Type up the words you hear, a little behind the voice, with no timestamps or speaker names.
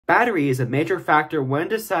Battery is a major factor when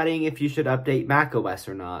deciding if you should update macOS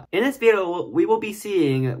or not. In this video, we will be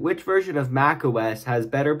seeing which version of macOS has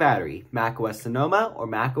better battery, macOS Sonoma or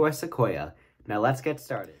macOS Sequoia. Now let's get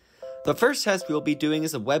started. The first test we will be doing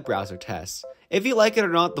is a web browser test. If you like it or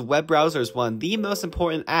not, the web browser is one of the most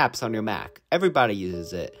important apps on your Mac. Everybody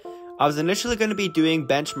uses it. I was initially going to be doing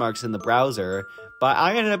benchmarks in the browser, but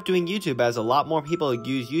I ended up doing YouTube as a lot more people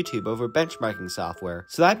use YouTube over benchmarking software.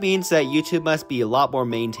 So that means that YouTube must be a lot more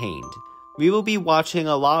maintained. We will be watching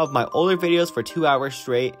a lot of my older videos for 2 hours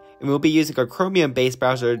straight, and we'll be using a Chromium-based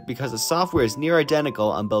browser because the software is near identical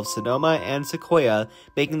on both Sonoma and Sequoia,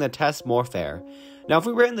 making the test more fair. Now, if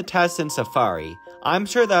we ran the test in Safari, I'm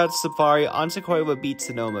sure that Safari on Sequoia would beat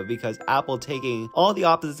Sonoma because Apple taking all the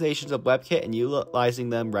optimizations of WebKit and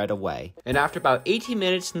utilizing them right away. And after about 18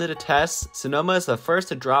 minutes into the test, Sonoma is the first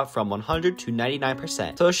to drop from 100 to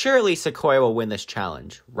 99%. So surely Sequoia will win this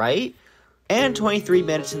challenge, right? And 23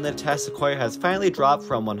 minutes into the test, Sequoia has finally dropped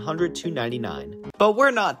from 100 to 99. But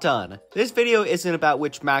we're not done. This video isn't about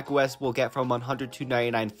which macOS will get from 100 to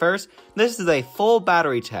 99 first. This is a full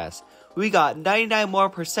battery test. We got 99 more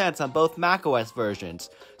 % on both macOS versions,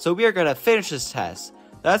 so we are going to finish this test.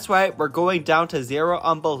 That's right, we're going down to 0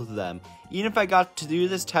 on both of them, even if I got to do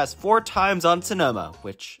this test 4 times on Sonoma,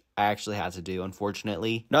 which I actually had to do,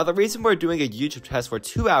 unfortunately. Now, the reason we're doing a YouTube test for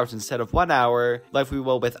 2 hours instead of 1 hour, like we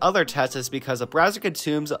will with other tests, is because the browser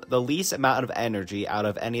consumes the least amount of energy out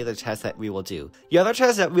of any of the tests that we will do. The other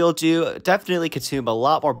tests that we'll do definitely consume a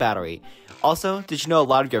lot more battery. Also, did you know a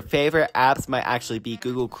lot of your favorite apps might actually be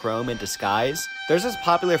Google Chrome in disguise? There's this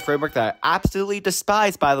popular framework that I absolutely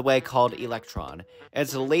despise, by the way, called Electron. And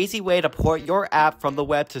it's a lazy way to port your app from the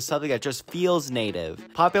web to something that just feels native.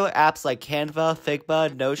 Popular apps like Canva,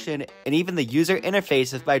 Figma, Notion, and even the user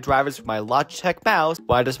interfaces by drivers for my Logitech mouse.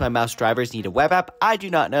 Why does my mouse drivers need a web app? I do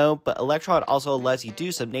not know, but Electron also lets you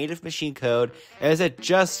do some native machine code, and is it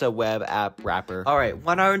just a web app wrapper? Alright,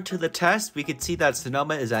 1 hour into the test, we can see that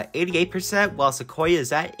Sonoma is at 88%, while Sequoia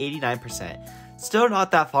is at 89%. Still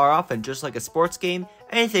not that far off, and just like a sports game,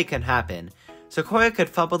 anything can happen. Sequoia could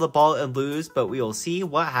fumble the ball and lose, but we will see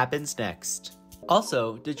what happens next.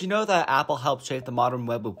 Also, did you know that Apple helped shape the modern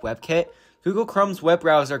web with WebKit? Google Chrome's web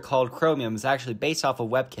browser called Chromium is actually based off of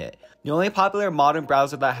WebKit. The only popular modern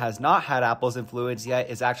browser that has not had Apple's influence yet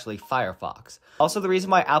is actually Firefox. Also, the reason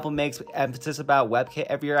why Apple makes emphasis about WebKit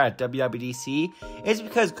every year at WWDC is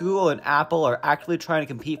because Google and Apple are actively trying to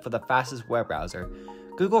compete for the fastest web browser.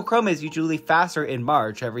 Google Chrome is usually faster in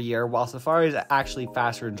March every year, while Safari is actually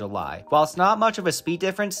faster in July. While it's not much of a speed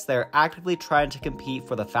difference, they're actively trying to compete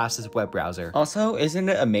for the fastest web browser. Also, isn't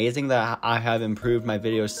it amazing that I have improved my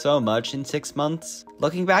videos so much in 6 months?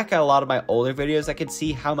 Looking back at a lot of my older videos, I can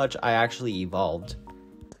see how much I actually evolved.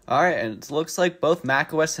 Alright, and it looks like both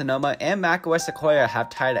macOS Sonoma and macOS Sequoia have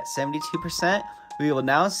tied at 72%. We will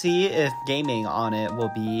now see if gaming on it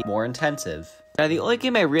will be more intensive. Now, the only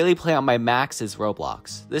game I really play on my Macs is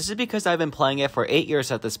Roblox. This is because I've been playing it for 8 years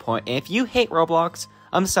at this point, and if you hate Roblox,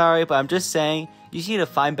 I'm sorry, but I'm just saying, you need to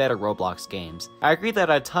find better Roblox games. I agree that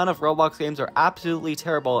a ton of Roblox games are absolutely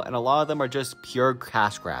terrible, and a lot of them are just pure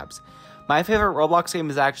cash grabs. My favorite Roblox game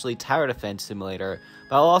is actually Tower Defense Simulator,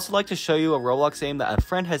 but I'll also like to show you a Roblox game that a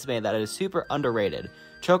friend has made that is super underrated.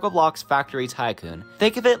 Chocoblocks Factory Tycoon.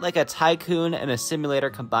 Think of it like a tycoon and a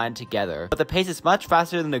simulator combined together, but the pace is much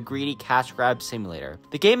faster than a greedy cash grab simulator.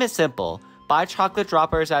 The game is simple. Buy chocolate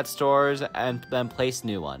droppers at stores and then place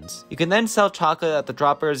new ones. You can then sell chocolate that the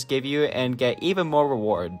droppers give you and get even more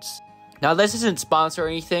rewards. Now, this isn't sponsored or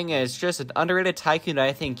anything, and it's just an underrated tycoon that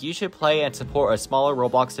I think you should play and support a smaller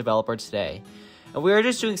Roblox developer today. And we are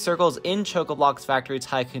just doing circles in Chocoblocks Factory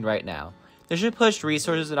Tycoon right now. This should push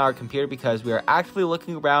resources in our computer because we are actively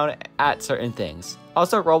looking around at certain things.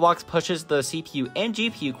 Also, Roblox pushes the CPU and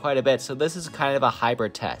GPU quite a bit, so this is kind of a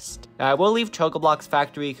hybrid test. Now, I will leave Chocoblocks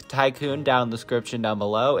Factory Tycoon down in the description down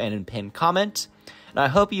below and in pinned comment, and I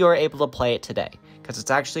hope you are able to play it today, because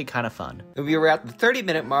it's actually kind of fun. We were at the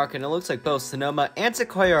 30-minute mark, and it looks like both Sonoma and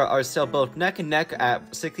Sequoia are still both neck and neck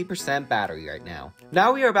at 60% battery right now.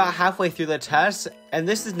 Now we are about halfway through the test, and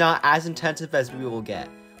this is not as intensive as we will get.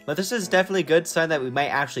 But this is definitely a good sign that we might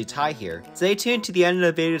actually tie here. Stay tuned to the end of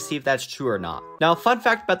the video to see if that's true or not. Now, fun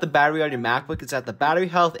fact about the battery on your MacBook is that the battery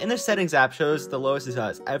health in the settings app shows the lowest it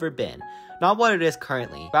has ever been. Not what it is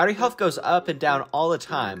currently. Battery health goes up and down all the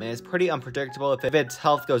time, and it's pretty unpredictable if its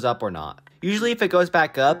health goes up or not. Usually if it goes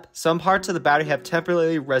back up, some parts of the battery have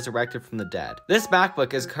temporarily resurrected from the dead. This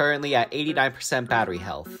MacBook is currently at 89% battery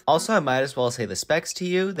health. Also, I might as well say the specs to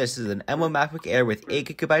you. This is an M1 MacBook Air with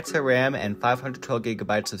 8GB of RAM and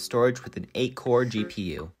 512GB of storage with an 8-core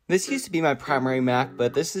GPU. This used to be my primary Mac,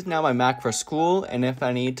 but this is now my Mac for school and if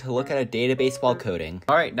I need to look at a database while coding.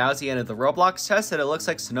 Alright, now is the end of the Roblox test, and it looks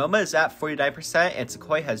like Sonoma is at 49% and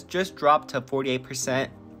Sequoia has just dropped to 48%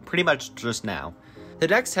 pretty much just now. The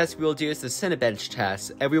next test we will do is the Cinebench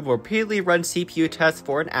test, and we will repeatedly run CPU tests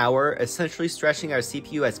for an hour, essentially stretching our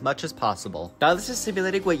CPU as much as possible. Now this is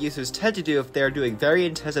simulating what users tend to do if they are doing very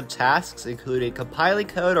intensive tasks, including compiling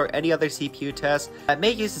code or any other CPU test that may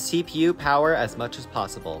use the CPU power as much as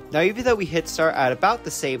possible. Now even though we hit start at about the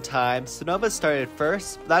same time, Sonoma started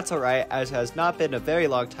first, but that's alright as it has not been a very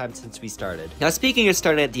long time since we started. Now speaking of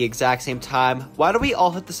starting at the exact same time, why don't we all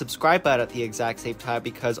hit the subscribe button at the exact same time,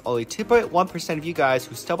 because only 2.1% of you guys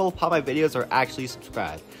who stumble upon my videos are actually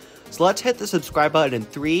subscribed. So let's hit the subscribe button in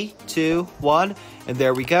 3, 2, 1, and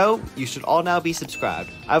there we go. You should all now be subscribed.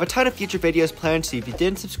 I have a ton of future videos planned, so if you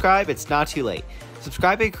didn't subscribe, it's not too late.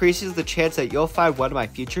 Subscribing increases the chance that you'll find one of my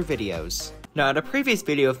future videos. Now, in a previous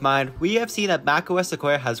video of mine, we have seen that macOS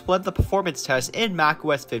Sequoia has won the performance test in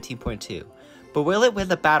macOS 15.2. But will it win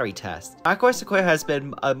the battery test? macOS Sequoia has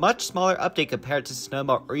been a much smaller update compared to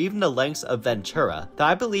Sonoma or even the lengths of Ventura. Though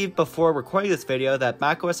I believe before recording this video that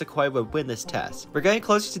macOS Sequoia would win this test. We're getting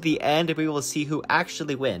closer to the end and we will see who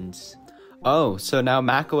actually wins. Oh, so now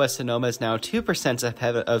macOS Sonoma is now 2%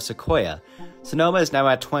 ahead of Sequoia. Sonoma is now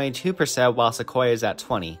at 22% while Sequoia is at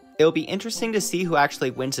 20%. It will be interesting to see who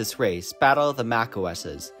actually wins this race, Battle of the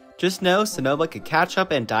macOS's. Just know Sonoma could catch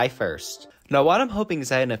up and die first. Now what I'm hoping is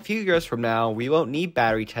that in a few years from now, we won't need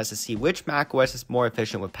battery tests to see which macOS is more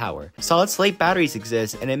efficient with power. Solid-state batteries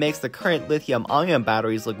exist, and it makes the current lithium-ion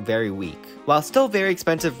batteries look very weak. While still very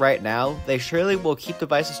expensive right now, they surely will keep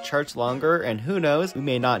devices charged longer, and who knows, we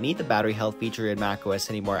may not need the battery health feature in macOS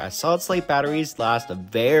anymore, as solid-state batteries last a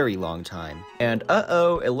very long time. And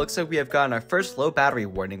uh-oh, it looks like we have gotten our first low battery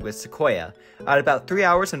warning with Sequoia, at about 3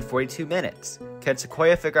 hours and 42 minutes. Can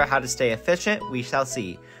Sequoia figure out how to stay efficient? We shall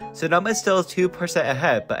see. Sonoma is still 2%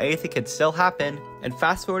 ahead, but anything can still happen. And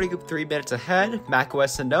fast forwarding 3 minutes ahead,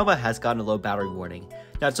 macOS Sonoma has gotten a low battery warning.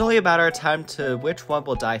 Now it's only a matter of time to which one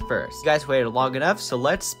will die first. You guys waited long enough, so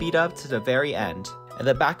let's speed up to the very end. And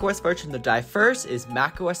the macOS version to die first is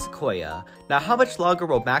macOS Sequoia. Now how much longer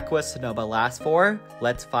will macOS Sonoma last for?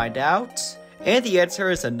 Let's find out. And the answer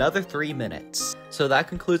is another 3 minutes. So that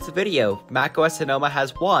concludes the video. macOS Sonoma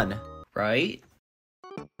has won, right?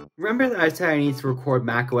 Remember that I said I need to record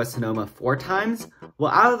macOS Sonoma 4 times?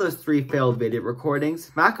 Well, out of those 3 failed video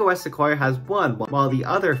recordings, macOS Sequoia has won, while the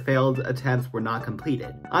other failed attempts were not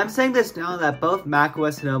completed. I'm saying this now that both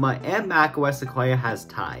macOS Sonoma and macOS Sequoia has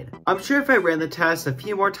tied. I'm sure if I ran the test a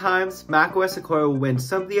few more times, macOS Sequoia will win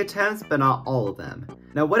some of the attempts, but not all of them.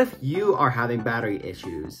 Now what if you are having battery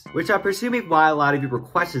issues? Which I'm presuming why a lot of you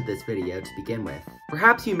requested this video to begin with.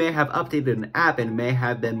 Perhaps you may have updated an app and may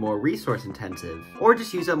have been more resource intensive, or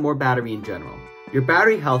just use up more battery in general. Your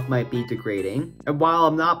battery health might be degrading, and while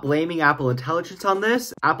I'm not blaming Apple Intelligence on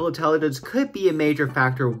this, Apple Intelligence could be a major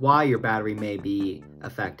factor why your battery may be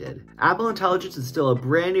affected. Apple Intelligence is still a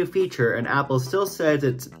brand new feature, and Apple still says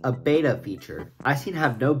it's a beta feature. I seem to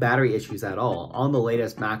have no battery issues at all on the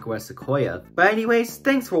latest macOS Sequoia. But anyways,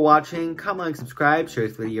 thanks for watching, comment, like, subscribe, share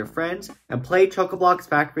this video with your friends, and play Chocoblox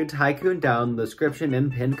Factory Tycoon down in the description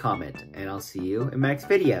and pinned comment. And I'll see you in my next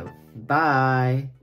video. Bye!